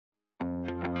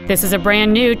This is a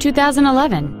brand new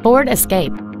 2011 Ford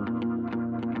Escape.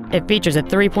 It features a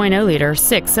 3.0-liter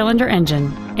six-cylinder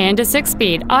engine and a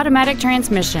six-speed automatic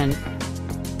transmission.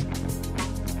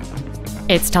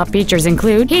 Its top features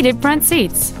include heated front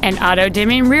seats, an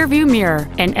auto-dimming rearview mirror,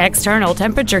 an external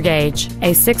temperature gauge,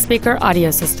 a six-speaker audio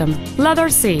system, leather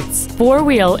seats,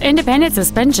 four-wheel independent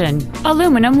suspension,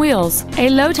 aluminum wheels, a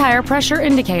low tire pressure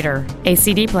indicator, a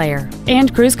CD player,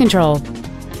 and cruise control.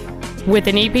 With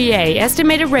an EPA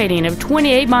estimated rating of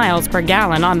 28 miles per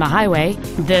gallon on the highway,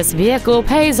 this vehicle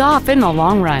pays off in the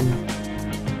long run.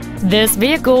 This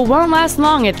vehicle won't last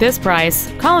long at this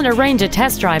price. Call and arrange a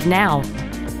test drive now.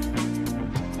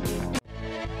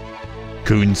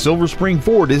 Koons Silver Spring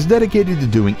Ford is dedicated to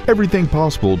doing everything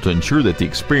possible to ensure that the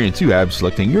experience you have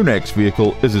selecting your next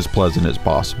vehicle is as pleasant as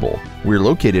possible. We're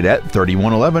located at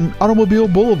 3111 Automobile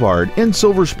Boulevard in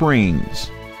Silver Springs.